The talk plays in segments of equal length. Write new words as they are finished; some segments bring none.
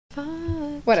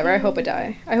Fuck Whatever, you. I hope I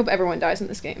die. I hope everyone dies in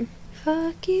this game.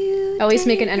 Fuck you, At least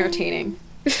make it David. entertaining.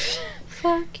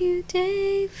 Fuck you,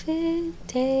 David.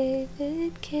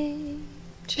 David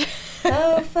Cage.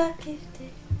 Oh, fuck you,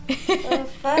 David. Oh,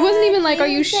 fuck It wasn't even like, are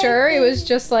you you, sure? It was David.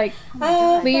 just like,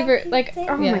 Oh, leave fuck her, you, like, David.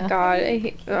 oh my Yeah. god, I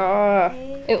hate, ugh.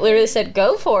 It literally said,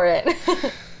 go for it.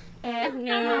 Oh,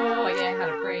 yeah, I had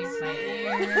to brace my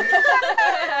ear.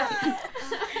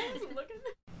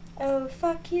 Oh,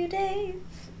 fuck you, Dave.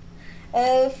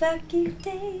 Oh, fuck you,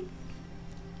 Dave.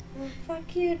 Oh,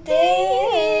 fuck you,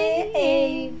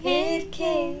 David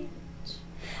Cage.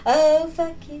 Oh,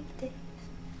 fuck you, Dave.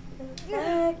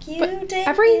 Oh, fuck you, But David.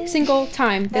 every single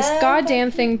time this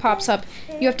goddamn thing pops up,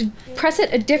 you have to press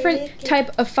it a different type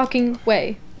of fucking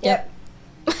way. Yep.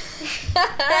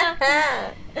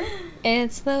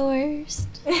 It's the worst.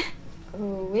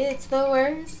 Oh, it's the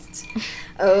worst.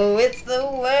 Oh, it's the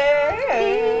worst.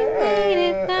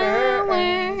 made it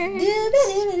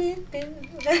the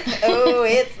Oh,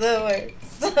 it's the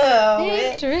worst. Oh,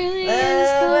 It really the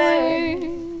is the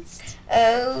worst. worst.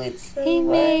 Oh, it's the He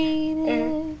worst. made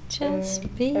it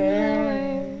just be the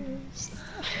worst.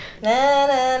 Na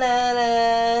na na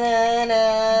na na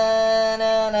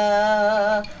na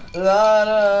na la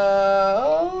la.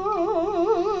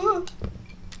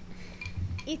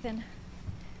 Ethan.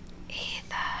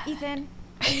 Ethan.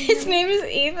 His name is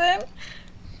Ethan?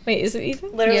 Wait, is it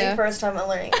Ethan? Literally, Yeah. first time I'm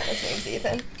learning that his name's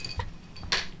Ethan.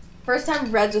 First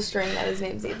time registering that his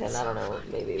name's Ethan. I don't know,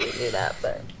 maybe we knew that,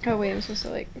 but Oh wait, I'm supposed to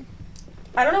like,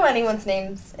 I don't know anyone's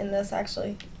names in this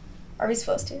actually. Are we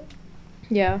supposed to?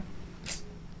 yeah.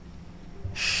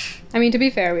 I mean, to be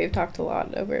fair, we've talked a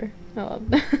lot over a lot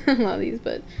of these,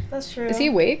 but That's true. is he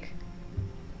awake?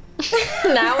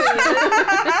 Now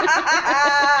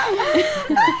he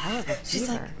She's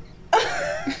like,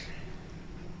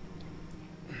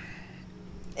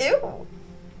 ew.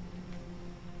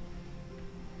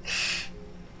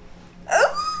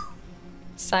 Oh,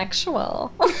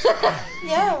 Sexual.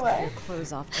 yeah, what?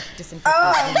 Clothes off to disinfect.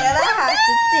 Oh, I'm gonna have to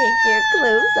take your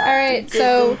clothes off. All right, to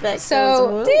so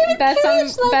disinfect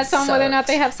those wounds. bets on whether or not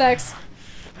they have sex.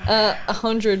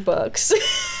 $100.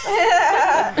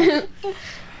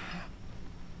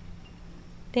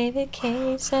 David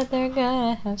Cage said they're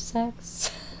gonna have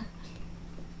sex.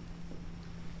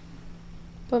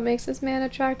 What makes this man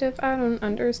attractive? I don't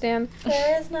understand.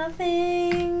 There is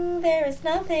nothing. There is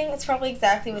nothing. It's probably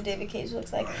exactly what David Cage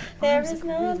looks like. There arms is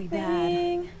look really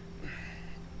nothing. bad.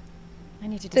 I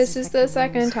need to This is disinfect the the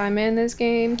second wounds. time in this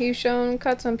game he's shown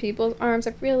cuts on people's arms.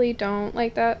 I really don't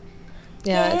like that.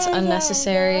 Yeah, it's Yeah,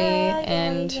 unnecessary yeah,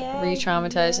 and yeah,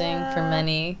 re-traumatizing for yeah.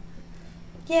 many.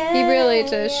 Yeah. He really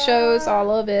just shows all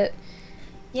of it.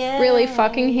 Yeah, Really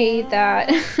fucking hate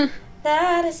that.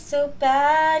 That is so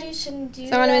bad. You shouldn't do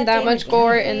There's not even that David much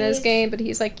gore in this Cage. game, but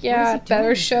he's like, yeah, he better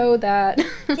doing? show that.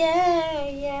 Yeah,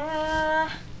 yeah.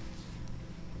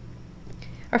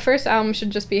 Our first album should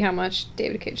just be how much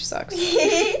David Cage sucks.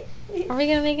 Are we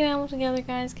gonna make an album together,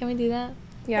 guys? Can we do that?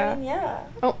 Yeah. Yeah.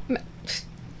 Oh,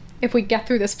 if we get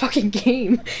through this fucking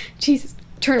game, Jesus,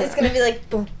 turn It's around. gonna be like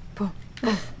boom, boom,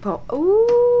 boom, boom.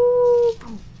 Ooh,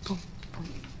 boom, boom, boom.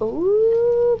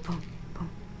 Ooh, boom, boom,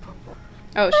 boom.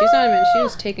 Oh, she's not even.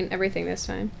 She's taking everything this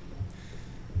time.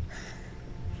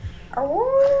 Ooh.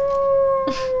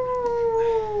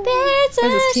 There's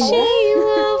What is this, a Teen Wolf?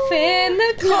 she-wolf in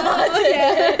the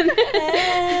closet.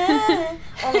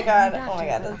 Oh my god, Doctor, oh my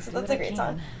god, I'll that's do a what I great can.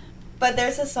 song. But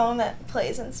there's a song that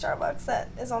plays in Starbucks that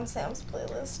is on Sam's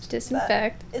playlist.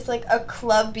 Disinfect. It's like a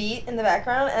club beat in the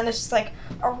background, and it's just like.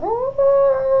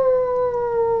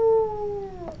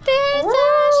 There's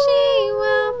a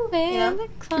she-wolf in You know? the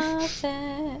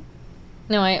closet.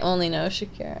 No, I only know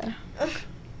Shakira.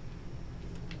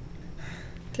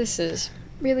 This is,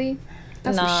 Really?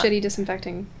 That's some Not- shitty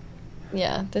disinfecting.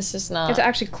 yeah, this is You not. have to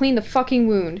actually clean the fucking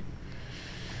wound.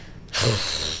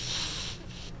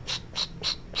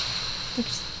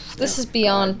 This is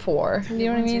beyond poor. You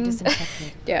know what I Wounds are mean?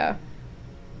 disinfected. Yeah.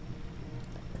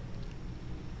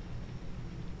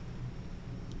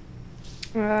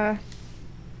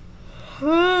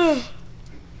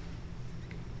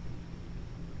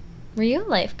 Were you a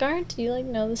lifeguard? Do you like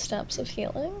know the steps of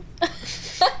healing?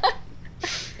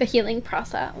 The healing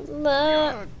process.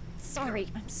 The- Sorry,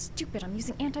 I'm stupid. I'm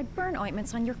using anti-burn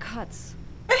ointments on your cuts.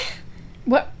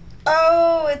 What?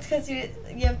 Oh, it's because you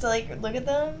have to like look at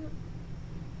them.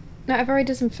 No, I've already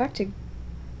disinfected.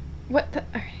 What the?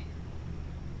 Alright.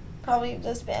 Probably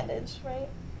just bandage, right?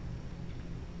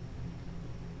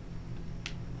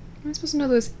 Am I supposed to know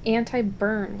those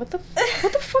anti-burn? What the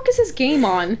fuck is this game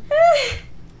on?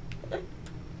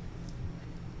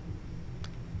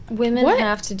 Women What?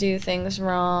 have to do things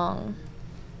wrong.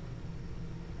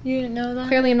 You didn't know that?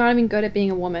 Clearly, I'm not even good at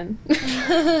being a woman.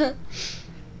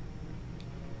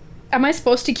 Am I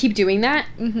supposed to keep doing that?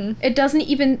 Mm-hmm. It doesn't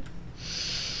even.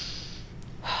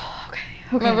 Okay.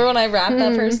 Remember when I rapped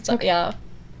that first time? okay. Yeah.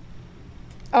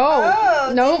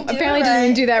 Oh, no! didn't do Apparently, it didn't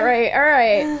right. do that right. All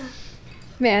right.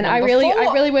 Man, I Number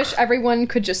really 4. wish everyone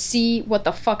could just see what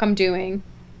the fuck I'm doing.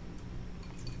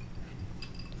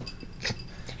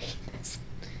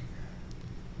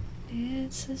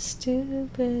 It's the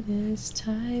stupidest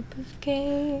type of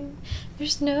game.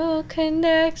 There's no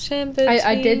connection between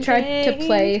I did try to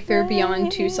play through Beyond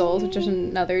gameplay. Two Souls, which is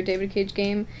another David Cage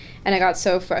game, and I got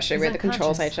so frustrated He's with the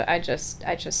controls. I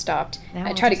just stopped. Now I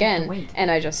we'll tried just have to again, wait. and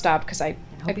I just stopped because I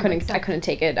hope he wakes up. couldn't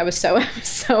take it. I was so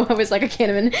I was like, I can't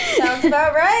even. Sounds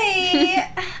about right.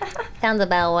 Sounds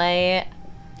about right.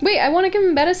 Wait, I want to give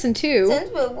him medicine too. Sounds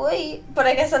about right. But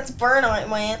I guess that's burn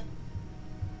ointment.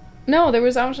 No, I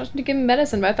was trying to give him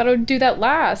medicine, but I thought I would do that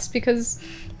last because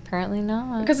Apparently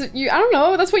not. you I don't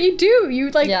know, that's what you do. You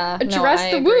like Yeah, no, address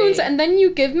I the wounds agree. and then you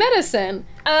give medicine.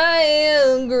 I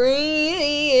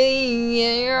agree.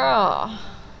 Yeah.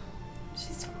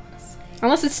 She's falling asleep.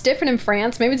 Unless it's different in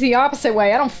France, maybe it's the opposite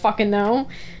way. I don't fucking know.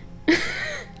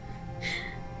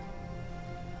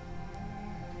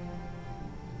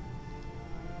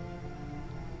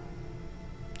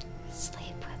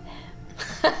 Sleep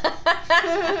with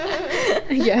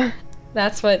him. Yeah.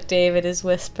 That's what David is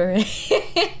whispering.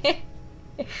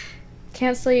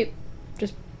 Can't sleep.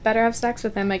 Just better have sex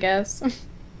with him, I guess.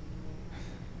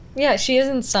 Yeah, she has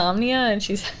insomnia and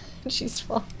she's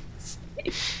falling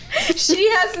asleep. She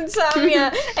has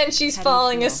insomnia and she's How do you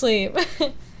falling feel? asleep.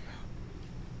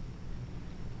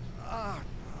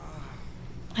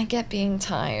 I get being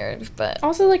tired, but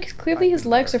Also, like, clearly his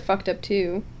legs are fucked up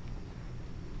too.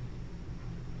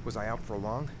 Was I out for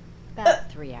long? About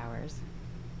 3 hours.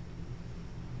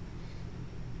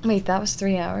 wait, that was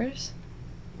 3 hours?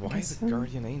 Why guess the so.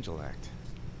 guardian angel act?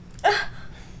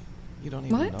 You don't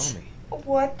even What? know me.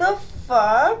 What the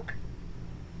fuck?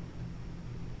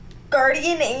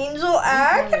 Guardian angel You didn't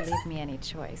act? really leave me any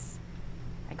choice.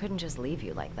 I couldn't just leave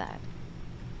you like that.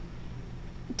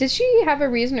 Did she have a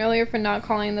reason earlier for not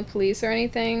calling the police or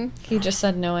anything? He just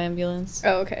said no ambulance.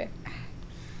 Oh, okay.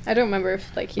 I don't remember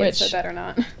if like he had Which- said that or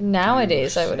not.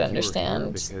 Nowadays, You I said would you were here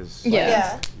understand. Because Yeah.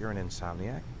 Yeah. you're an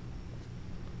insomniac.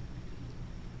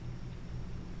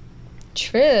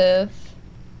 Truth.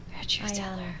 Truth I,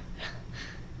 teller.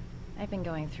 I've been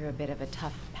going through a bit of a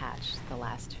tough patch the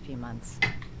last few months.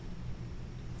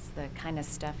 It's the kind of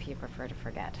stuff you prefer to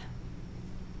forget.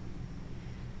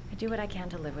 I do what I can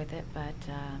to live with it, but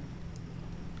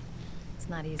it's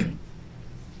not easy.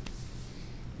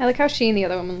 I like how she and the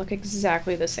other woman look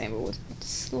exactly the same, but with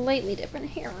slightly different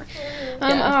hair.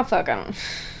 Yeah. Oh fuck, I don't.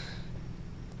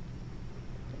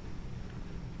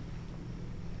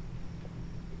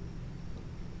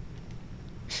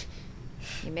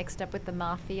 You mixed up with the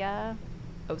mafia?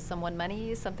 Owe someone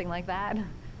money? Something like that?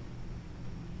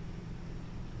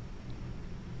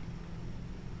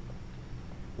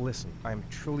 Listen, I'm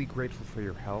truly grateful for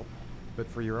your help, but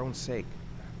for your own sake,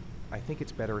 I think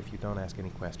it's better if you don't ask any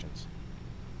questions.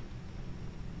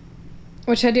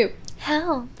 What should I do?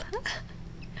 Help.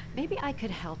 Maybe I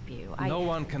could help you. No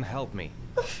one can help me.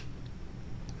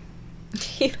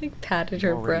 He like patted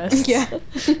her Already breast. Yeah.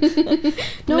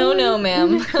 No,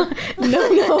 ma'am.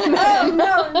 No, ma'am.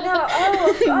 No, no.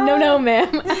 Oh, God. No,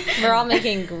 ma'am. We're all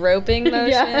making groping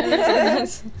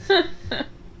motions. Yeah.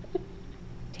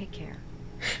 Take care.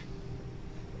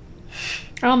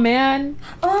 Oh man,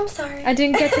 Oh, I'm sorry. I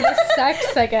didn't get to the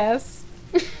sex, I guess.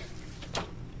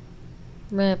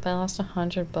 Rip, I lost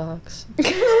 $100.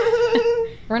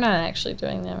 We're not actually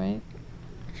doing that, right?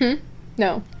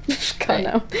 No. God,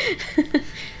 no.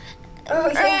 Oh,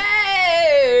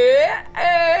 yeah.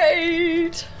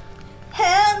 Eight.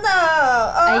 Hell no.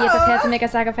 I am Oh. prepared to make a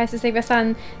sacrifice to save your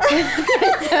son. I am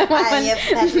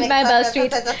prepared to make My bow sacrifice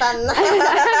street. to the sun.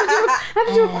 I have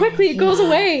to do it quickly, it goes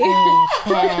away.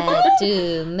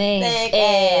 To Make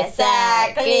a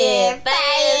sacrifice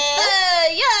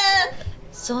for you.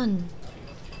 Son.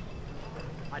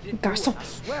 I didn't Garçon. do it. I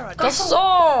swear I didn't.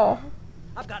 Garçon.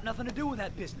 I've got nothing to do with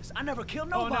that business. I never killed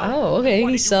nobody. Oh, okay,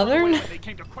 Why he's did you run away Southern? when they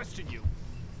came to question you?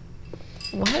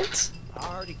 What?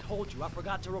 I already told you I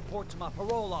forgot to report to my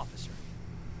parole officer.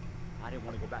 I didn't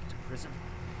want to go back to prison.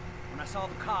 When I saw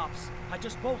the cops, I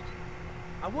just bolted.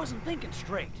 I wasn't thinking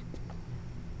straight.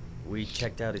 We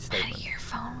checked out his statement. Your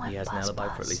phone went He has an buzz, alibi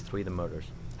for buzz. at least 3 of the murders.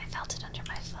 I felt it under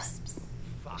my foot.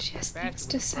 Fuck, She has that things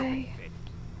bastard to was a perfect say. fit.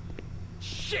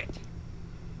 Shit!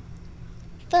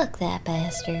 Fuck that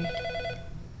bastard.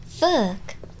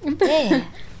 Fuck. Yeah.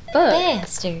 Fuck.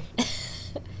 Bastard.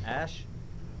 Ash?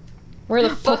 Where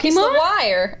the fuck is the Pokemon?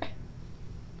 wire?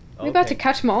 We about to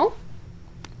catch them all?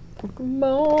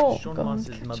 Pokemon. Sean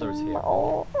Moss's mother's here.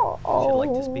 She'd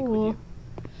like to speak with you.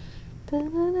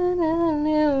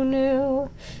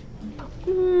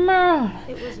 Pokemon.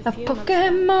 It was A a few months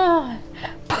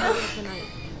Pokemon. of the night.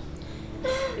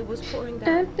 It was pouring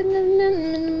down.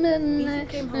 Ethan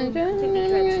came home completely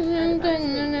drenched and about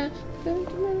to sleep.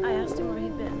 I asked him where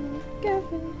he'd been.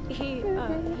 He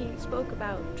spoke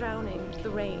about drowning, the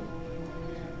rain.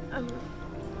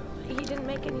 He didn't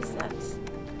make any sense.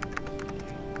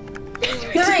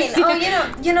 The rain.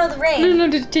 Oh, you know the rain. No,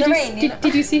 did The you rain, you know.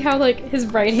 did you see how like his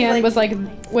right hand was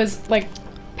like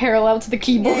parallel to the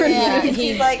keyboard? Yeah, He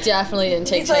he's like- definitely didn't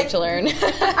take he's time like- to learn.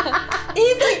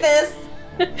 He's like this.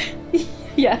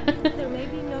 Yeah. There may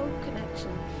be no connection.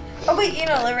 Oh wait, you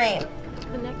know Lorraine.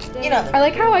 The next day, You know I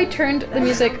like how I turned the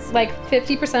music like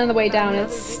 50% of the way down.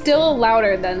 It's still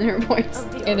louder than her voice.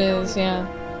 It is, yeah.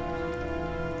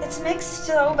 It's mixed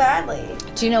so badly.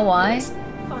 Do you know why?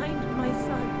 find my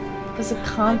son. Because the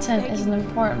content isn't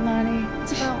important, Maddie.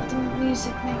 It's about what the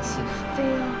music makes you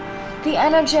feel. The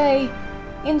energy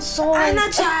inside.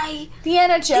 The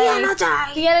energy.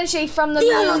 The energy from the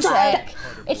music.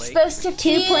 It's supposed to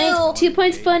feel 2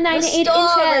 points for 98 inches.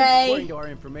 According to our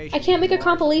information, I can't make a you are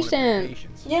one of the compilation.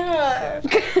 patients. Yeah.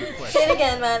 Say it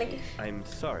again, Maddie. I'm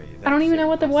sorry. I don't even know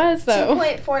what that was though.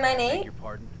 2.498. Your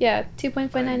pardon. Yeah, I'm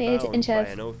 2.498 bound by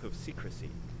inches. an oath of secrecy.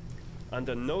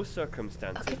 Under no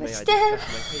circumstances Okay, may but I still.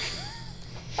 discuss my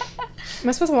patient. Am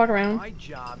I supposed to walk around? My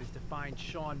job is to find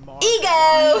Sean Mars.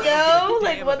 Ego.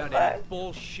 Like Damn what the about any fuck?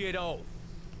 bullshit oath.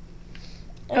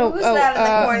 Who's that in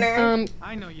the corner?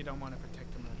 I know you don't want to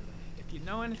protect the murderer. If you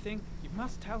know anything, you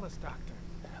must tell us, Doctor.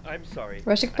 I'm sorry. I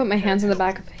wish I could put my hands on the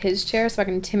back of his chair so I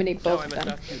can intimidate No, both I of must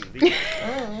them. ask you to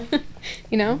leave.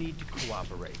 You know? You need to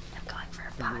cooperate. I'm going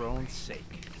for your own sake.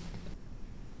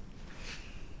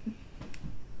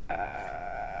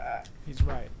 He's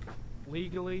right.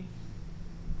 Legally,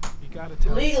 you gotta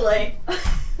tell us. Legally.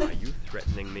 Are you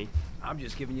threatening me? I'm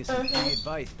just giving you some free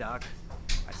advice, Doc.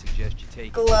 I suggest you take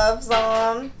it. Gloves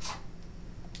on.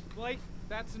 Blake,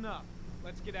 that's enough.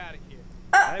 Let's get out of here.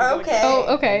 I'm going to Okay. Oh,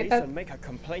 call okay. police and make a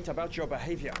complaint about your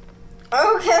behavior.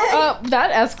 Okay.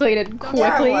 That escalated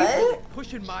quickly. Yeah, what?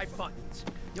 Pushing my buttons.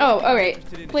 Oh, alright.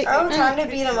 Blake, Oh, time to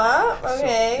beat him up?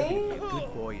 Okay. Be a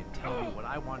good boy and tell me what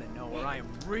I want to know, or I am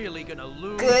really gonna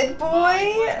lose Good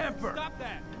my boy? temper. Stop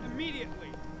that immediately.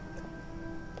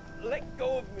 Let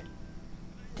go of me.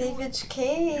 David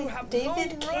Cage. You have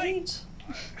David no right.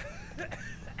 Cage.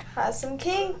 Has some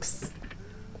kinks.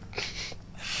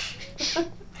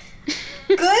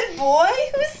 Good boy?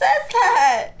 Who says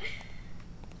that?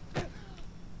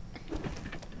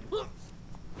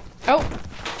 Oh.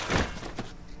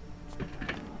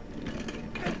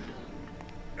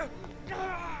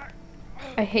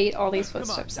 I hate all these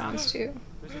footstep sounds too.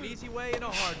 There's an easy way and a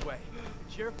hard way.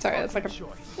 It's your Sorry, that's like a fucking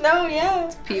choice. No,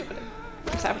 yeah. pee, but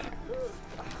it's happening.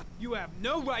 You have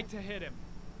no right to hit him.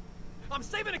 I'm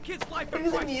saving a kid's life for Look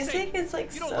at the Christ's music. sake. It's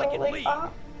like You don't so like it, like leave.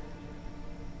 oh,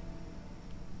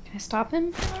 Can I stop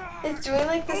him? it's doing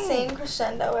like the same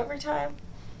crescendo every time.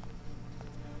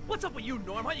 What's up with you,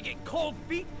 Norm? Huh? You getting cold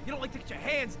feet? You don't like to get your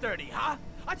hands dirty, huh?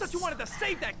 I thought you wanted to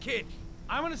save that kid.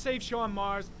 I want to save Sean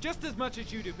Mars just as much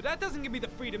as you do, but that doesn't give me the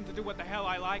freedom to do what the hell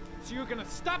I like. So you're gonna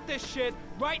stop this shit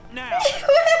right now.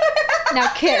 Now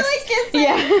kiss. like kissing.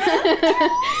 Yeah.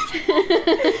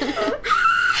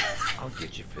 I'll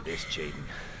get you for this, Jaden.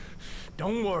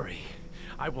 Don't worry.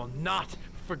 I will not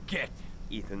forget.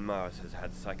 Ethan Mars has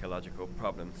had psychological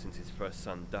problems since his first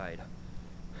son died.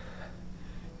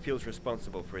 Feels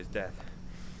responsible for his death.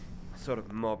 A sort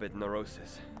of morbid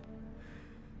neurosis.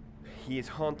 He is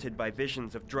haunted by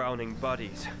visions of drowning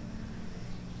bodies.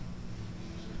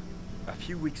 A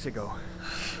few weeks ago,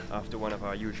 after one of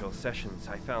our usual sessions,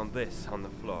 I found this on the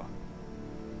floor.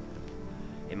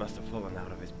 It must have fallen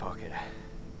out of his pocket.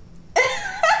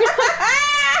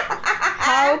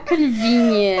 How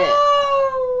convenient.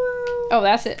 Oh,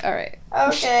 that's it. All right.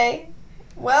 Okay.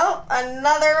 Well,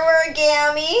 another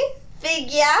origami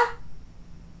figure.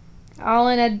 All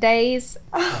in a day's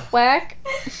whack.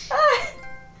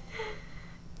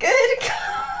 Good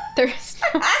God. There's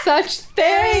no such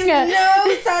There thing. is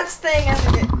no such thing as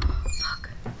a good. Fuck.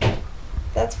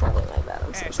 That's probably my bad.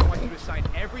 I'm so Ash, I want sorry. you to assign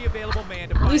every available man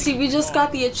to find Lucy, we these just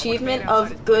got boys. the I want achievement a man outside of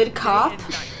his good day cop. and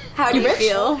night. How do you All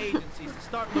feel? agencies to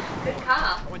start looking for him.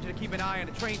 I want you to keep an eye on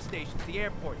the train stations, the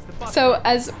airports, the bus So stops.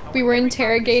 as I want we were every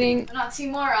interrogating, An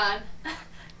oxymoron.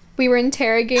 we were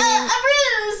interrogating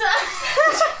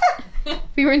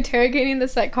the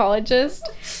psychologist,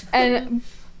 and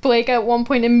Blake at one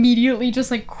point immediately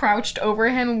just like crouched over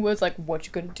him and was like, "What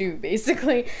you gonna do?"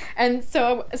 basically. And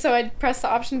so I pressed the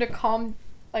option to calm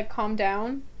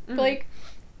down Blake,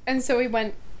 and so he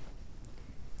went,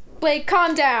 "Blake,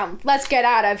 calm down. Let's get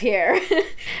out of here."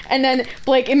 And then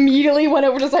Blake immediately went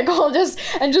over to psychologist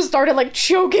and just started like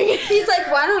choking. He's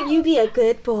like, "Why don't you be a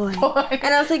good boy?"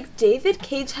 And I was like, David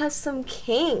Cage has some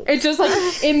kinks. It just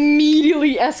like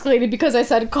immediately escalated because I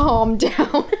said, "Calm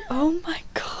down." Oh my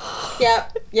god.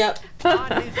 Yep.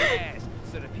 On his ass.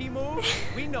 So if he moves,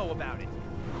 we know about it.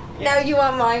 Now you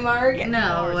want my mark?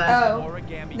 No.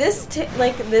 This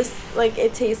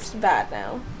it tastes bad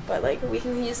now, but like we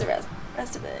can use the rest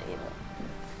of it, you know.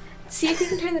 See if you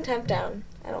can turn the temp down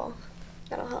at all.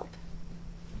 That'll help.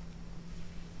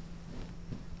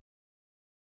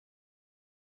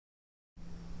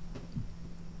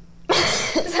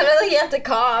 It sounded like you have to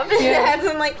cough. Yeah. Had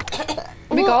some like.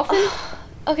 Are we golfing?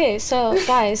 Okay, so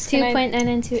guys,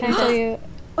 2.992. can I tell you?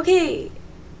 Okay.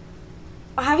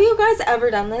 Have you guys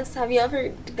ever done this? Have you ever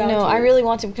gone No, to I really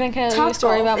want to. Can I tell you a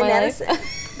story about my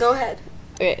life? Go ahead.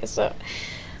 Okay, so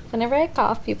whenever I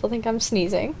cough, people think I'm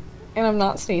sneezing, and I'm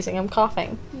not sneezing. I'm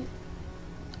coughing.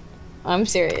 I'm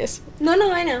serious.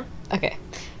 No, I know. Okay.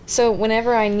 So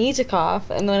whenever I need to cough,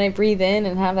 and when I breathe in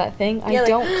and have that thing, I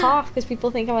don't cough because people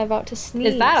think I'm about to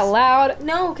sneeze. Is that allowed?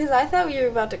 No, because I thought you were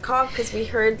about to cough because we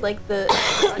heard like the.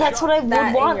 That's what I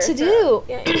would want to do.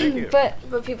 Yeah,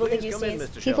 but people think you sneeze.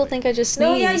 People think I just sneeze.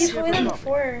 No, yeah, you told me that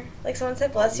before. Like someone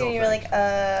said bless you, and you were like,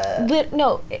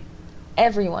 No,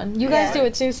 everyone. You guys do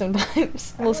it too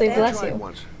sometimes. We'll say bless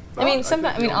you. I mean,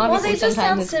 sometimes. I mean, obviously,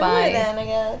 sometimes it's by. Then I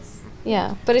guess.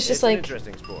 Yeah, but it's just like.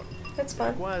 Interesting sport. That's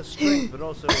fun. Strength, but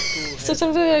also a cool So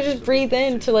sometimes I just breathe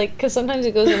in to like, because sometimes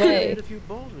it goes away. a few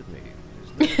balls with me.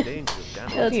 There's no danger of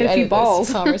damage. Let's hit a few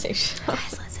balls. Conversation.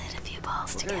 Guys, let's hit a few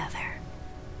balls together.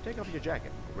 Take off your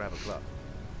jacket. Grab a club.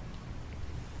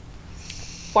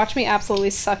 Watch me absolutely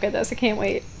suck at this. I can't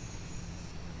wait.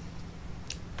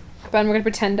 But we're gonna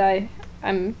pretend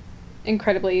I'm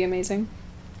incredibly amazing.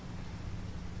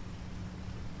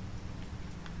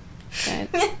 Okay.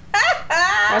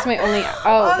 That's my only.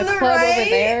 Oh, the club right? over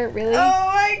there. Really? Oh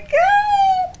my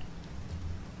god!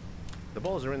 The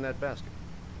balls are in that basket.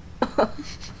 I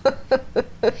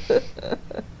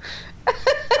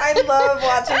love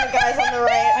watching the guys on the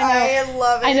right. I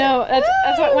love it. I know.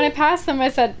 That's what. When I passed them, I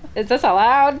said, "Is this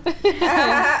allowed?"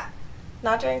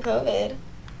 Not during COVID.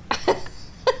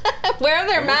 Wear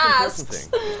their The most masks.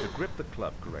 important thing is to grip the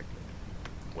club correctly.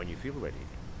 When you feel ready,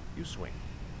 you swing.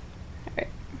 All right.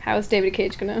 How is David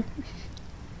Cage gonna?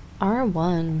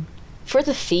 R1 for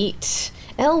the feet,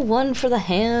 L1 for the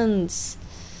hands,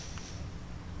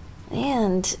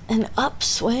 and an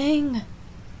upswing,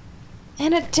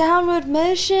 and a downward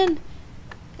motion.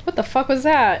 What the fuck was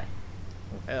that?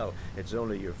 Hell, it's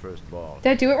only your first ball.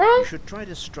 Did I do it wrong? You should try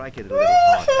to strike it a little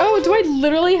harder. Oh, do I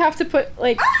literally have to put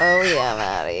like? Oh yeah,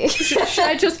 Maddie. Should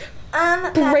I just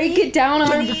break Maddie, it down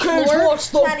on the floor?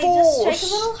 Maddie, just strike a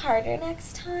little harder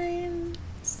next time.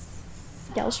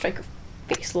 Yeah, I'll strike her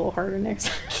face a little harder next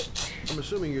time. I'm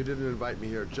assuming you didn't invite me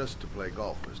here just to play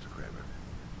golf, Mr. Kramer.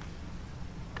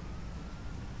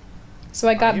 So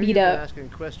I got hear beat you've been up asking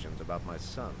questions about my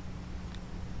son.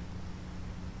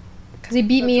 because he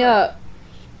beat me up.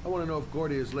 I want to know if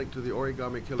Gordy is linked to the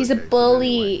origami killer He's a case in any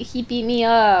bully. way. He beat me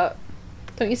up.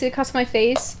 Don't you see the cuts on my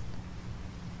face?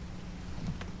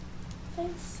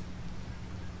 Thanks.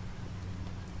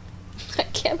 I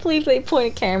can't believe they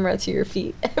point a camera to your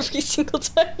feet every single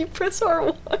time you press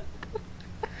R1.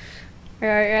 Alright,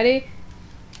 ready?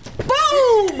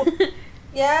 Boom!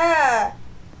 Yeah.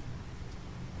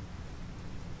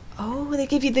 Oh, they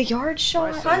give you the yard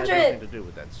shot. My son had 100. nothing to do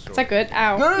with that sword. Is that good?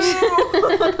 Ow.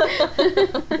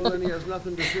 Well, then he has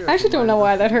nothing to fear. I actually don't know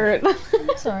why that hurt.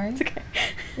 Sorry. It's okay.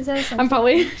 Is that I'm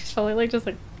probably like just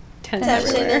like tense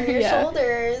Tension everywhere. in your Yeah.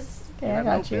 shoulders. Okay, I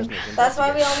got you. That's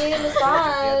why we all need a It had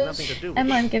massage. nothing to do with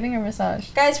Emma, it. I'm giving her a massage.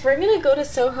 Guys, we're gonna go to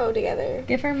Soho together.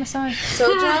 Give her a massage.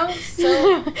 Sojo?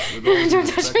 So With all due Don't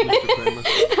touch respect, me. Mr. Kramer,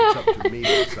 it's up to me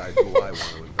to decide who I want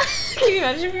to invite. Can you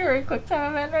imagine if you were a quick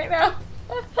time event right now?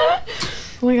 Oh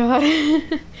my god.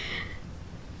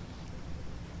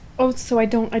 Oh, so I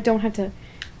don't have to.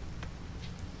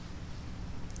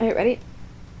 Alright, ready?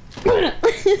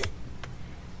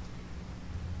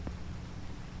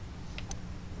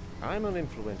 I'm an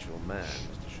influential man,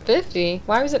 Mr. Shaw. 50?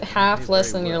 Why was it half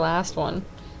less than your last one?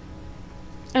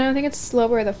 I don't think it's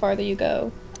slower the farther you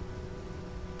go.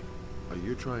 Are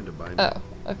you trying to buy me? Oh,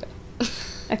 okay.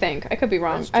 I think. I could be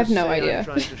wrong. Let's I have just no say idea. I'm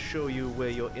trying to show you where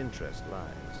your interest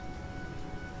lies.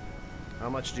 How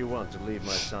much do you want to leave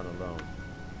my son alone?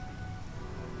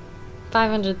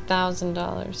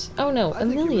 $500,000. Oh no,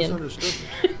 $1 million. I don't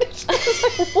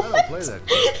play that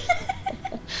game.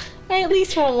 I at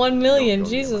least want $1 million.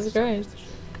 Jesus Christ.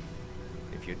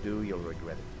 If you do, you'll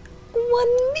regret it.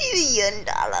 $1 million.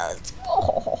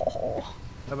 Oh.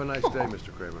 Have a nice day,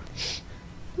 Mr. Kramer.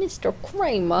 Mr.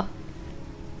 Kramer.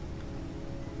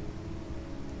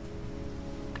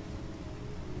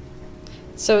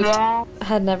 So I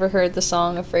had never heard the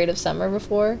song Afraid of Summer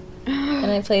before,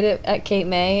 and I played it at Cape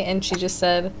May, and she just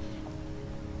said,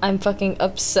 I'm fucking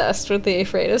obsessed with the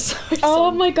Afraid of Summer song.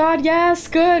 Oh my god, yes,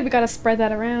 good. We gotta spread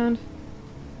that around.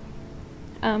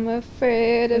 I'm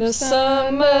afraid of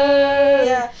summer.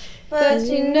 Yeah. But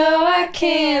you know I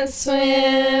can't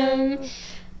swim.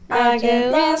 I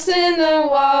get lost in the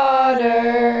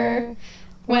water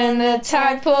when the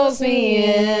tide pulls me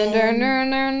in. What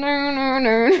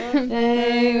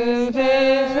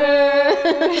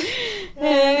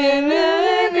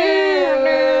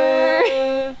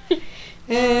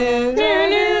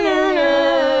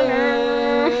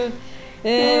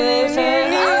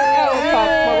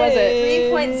was it?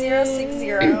 3.060.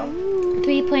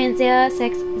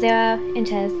 3.060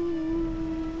 inches.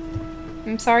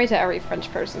 I'm sorry to every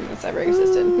French person that's ever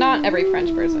existed. Not every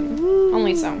French person.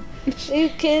 Only some. You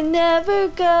can never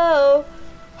go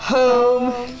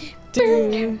home.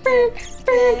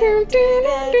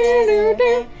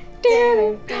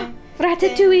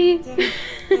 Ratatouille.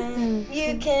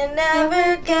 You can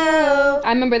never go. I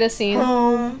remember this scene.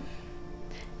 Home.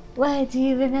 Why do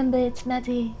you remember it,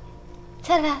 Maddie?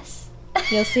 Tell us.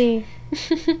 You'll see. You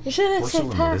should have said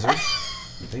Porcelain that.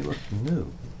 lizards? They look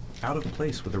new. Out of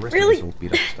place with the rest Really? of this old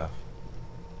beat up stuff.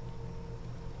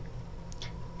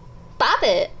 Pop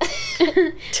it.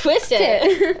 Twist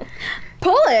it.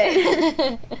 Pull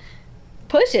it.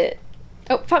 Push it.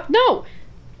 Oh, fuck. No.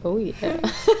 Oh, yeah.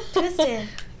 Twist it.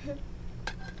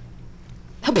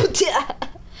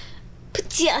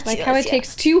 Like how it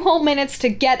takes 2 whole minutes to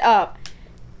get up.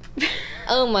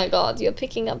 Oh my god, you're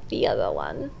picking up the other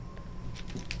one.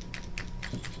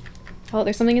 Oh,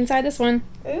 there's something inside this one.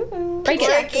 Ooh. Break it.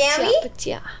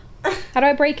 Origami? How do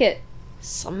I break it?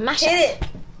 Smash Hit it.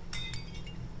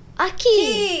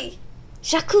 Aki.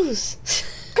 Jacuz.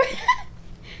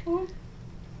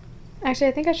 Actually,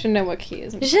 I think I should know what key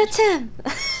is. Je t'aime.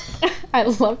 I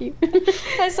love you.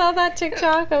 I saw that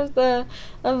TikTok of the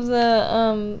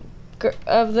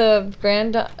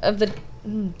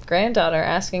granddaughter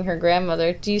asking her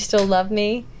grandmother, "Do you still love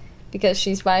me?" because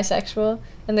she's bisexual,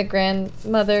 and the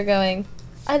grandmother going,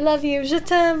 "I love you, je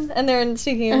t'aime," and they're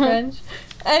speaking in French,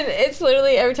 and it's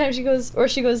literally every time she goes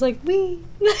like, "Oui."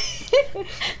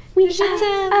 We je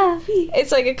t'aime.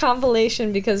 It's like a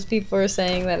compilation because people are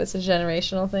saying that it's a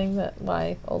generational thing, that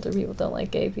why older people don't like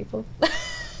gay people.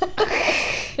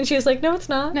 And she was like, "No, it's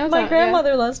not. No, it's my not,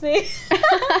 grandmother loves me."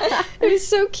 It was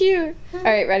so cute. All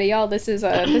right, ready, y'all. This is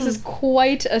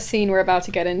quite a scene we're about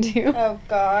to get into. Oh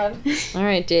God. All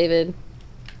right, David.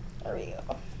 There we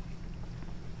go.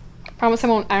 Promise I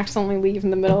won't accidentally leave in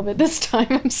the middle of it this time.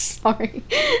 I'm sorry.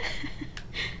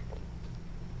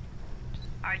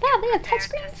 Are you prepared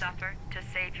to suffer to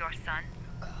save your son?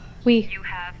 You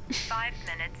have 5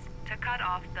 minutes to cut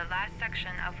off the last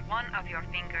section of one of your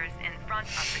fingers in front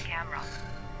of the camera.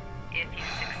 If you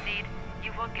succeed,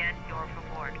 you will get your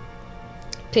reward.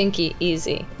 Pinky,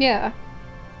 easy. Yeah.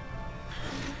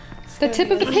 The tip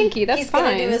of the pinky, that's fine.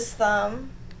 He's gonna do his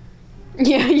thumb.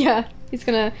 Yeah. He's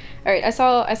gonna... Alright, I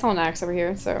saw an axe over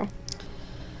here, so...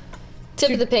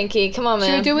 Tip of the pinky, come on, man.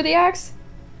 Should we do it with the axe?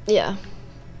 Yeah.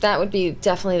 That would be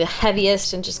definitely the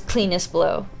heaviest and just cleanest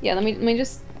blow. Yeah, let me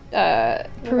just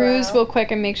peruse real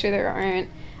quick and make sure there aren't...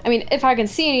 I mean, if I can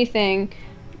see anything...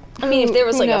 I mean, if there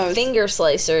was like knows? a finger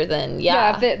slicer, then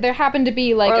yeah. Yeah, if there happened to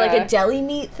be like or like a deli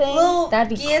meat thing, that'd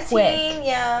be guillotine, quick.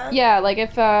 Yeah. Yeah, like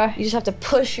if you just have to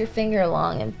push your finger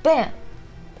along and bam.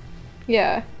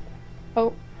 Yeah.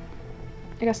 Oh.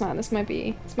 I guess not. This might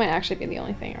actually be the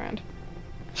only thing around.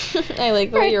 I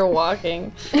like the way you're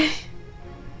walking.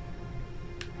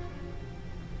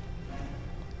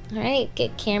 Alright,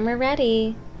 get camera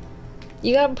ready.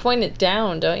 You gotta point it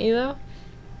down, don't you, though?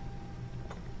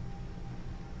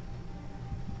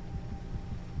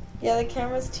 Yeah, the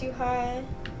camera's too high.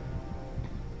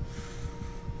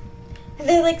 And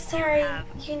they're like, sorry,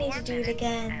 you need to do it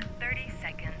again. 30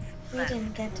 seconds. We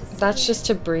didn't get to see That's just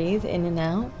to breathe in and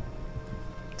out?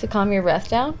 To calm your breath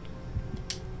down?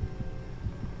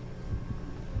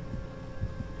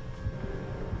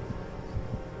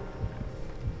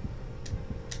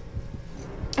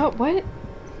 Oh, what?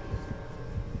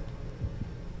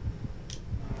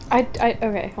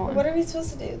 Okay, hold on. What are we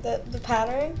supposed to do? The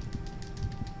pattern?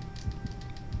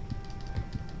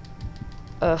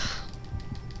 Ugh.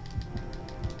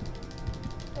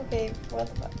 Babe, what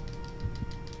the fuck?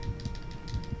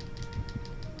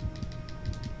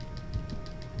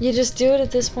 You just do it at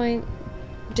this point,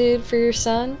 dude, for your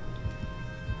son?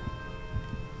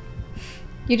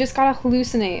 You just gotta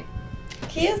hallucinate.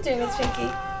 He is doing his pinky.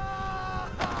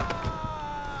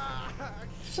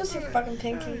 It's just your fucking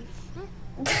pinky.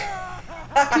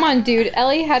 Come on, dude.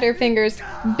 Ellie had her fingers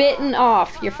bitten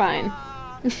off. You're fine.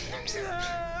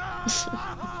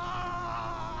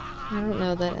 I don't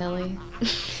know that, Ellie.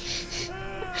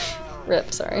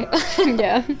 Rip, sorry.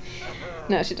 Yeah.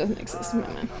 No, she doesn't exist in my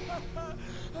mind.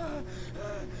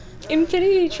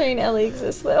 Infinity Train Ellie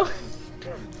exists, though.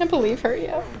 I believe her,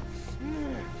 yeah.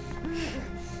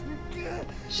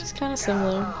 She's kind of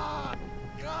similar.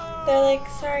 They're like,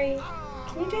 sorry,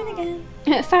 can you do it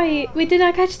again? Sorry, we did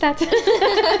not catch that. You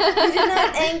did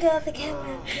not angle the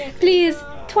camera correctly. Please,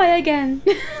 try again.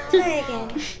 Try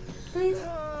again. Please.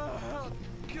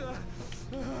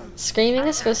 Screaming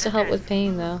is supposed to help with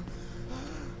pain, though.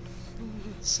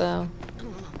 So,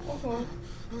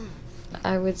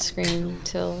 I would scream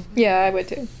till... Yeah, I would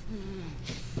too.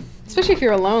 Especially if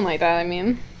you're alone like that, I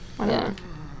mean. Why not?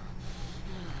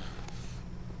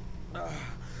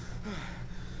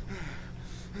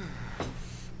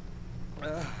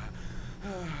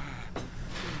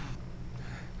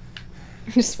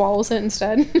 He swallows it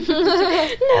instead.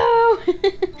 No!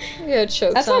 Yeah,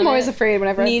 chokes. That's why I'm always afraid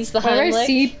whenever Needs the whenever I Heimlich.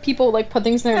 see people like put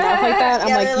things in their mouth like that. I'm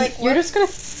Yeah, like, they're you're like, just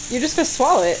gonna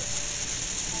swallow it.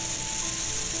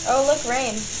 Oh, look,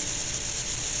 rain.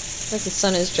 Like the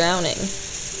sun is drowning.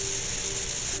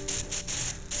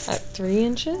 At 3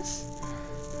 inches?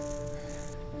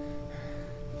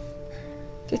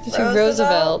 52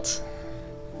 Roosevelt.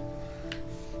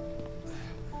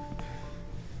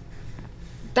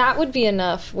 That would be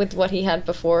enough with what he had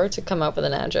before to come up with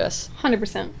an address.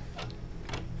 100%.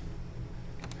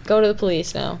 Go to the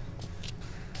police now.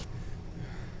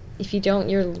 If you don't,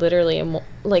 you're literally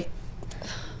like...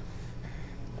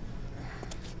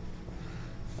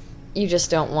 You just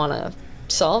don't want to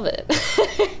solve it.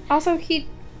 Also, he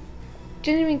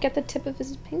didn't even get the tip of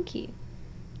his pinky.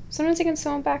 Sometimes he can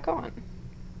sew him back on.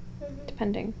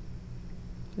 Depending.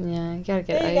 Yeah, you gotta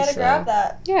get Yeah, ice. you gotta grab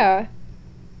that. Yeah.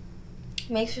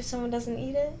 Make sure someone doesn't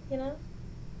eat it, you know?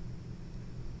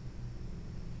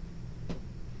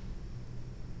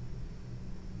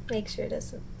 Make sure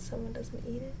someone doesn't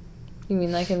eat it. You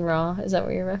mean like in Raw? Is that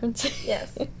what you're referencing?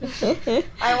 Yes.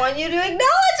 I want you to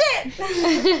acknowledge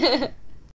it!